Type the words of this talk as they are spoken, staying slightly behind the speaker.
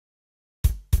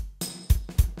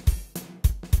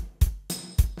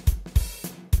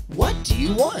What do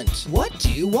you want? What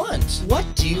do you want? What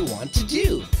do you want to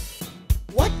do?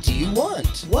 What do you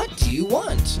want? What do you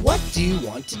want? What do you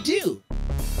want to do?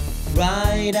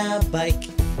 Ride a bike,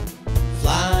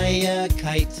 fly a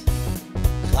kite,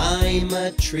 climb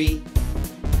a tree,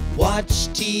 watch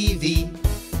TV,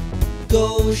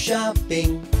 go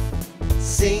shopping,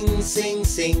 sing, sing,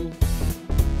 sing.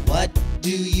 What do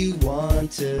you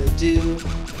want to do?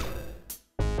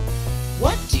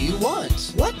 What do you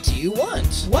want? What do you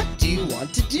want? What do you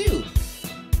want to do?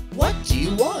 What do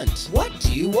you want? What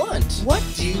do you want? What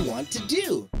do you want to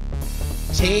do?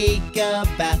 Take a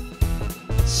bath,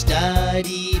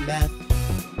 study math,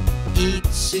 eat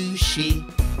sushi,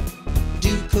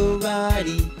 do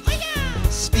karate,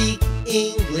 speak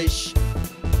English,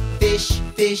 fish,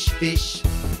 fish, fish.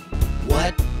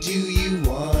 What do you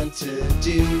want to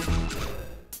do?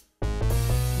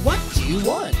 What do you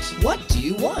want? What do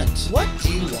you want? What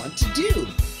do you want to do?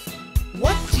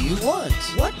 What do you want?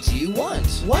 What do you want?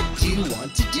 What do you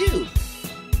want to do?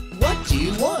 What do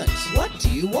you want? What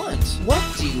do you want? What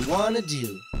do you want to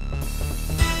do?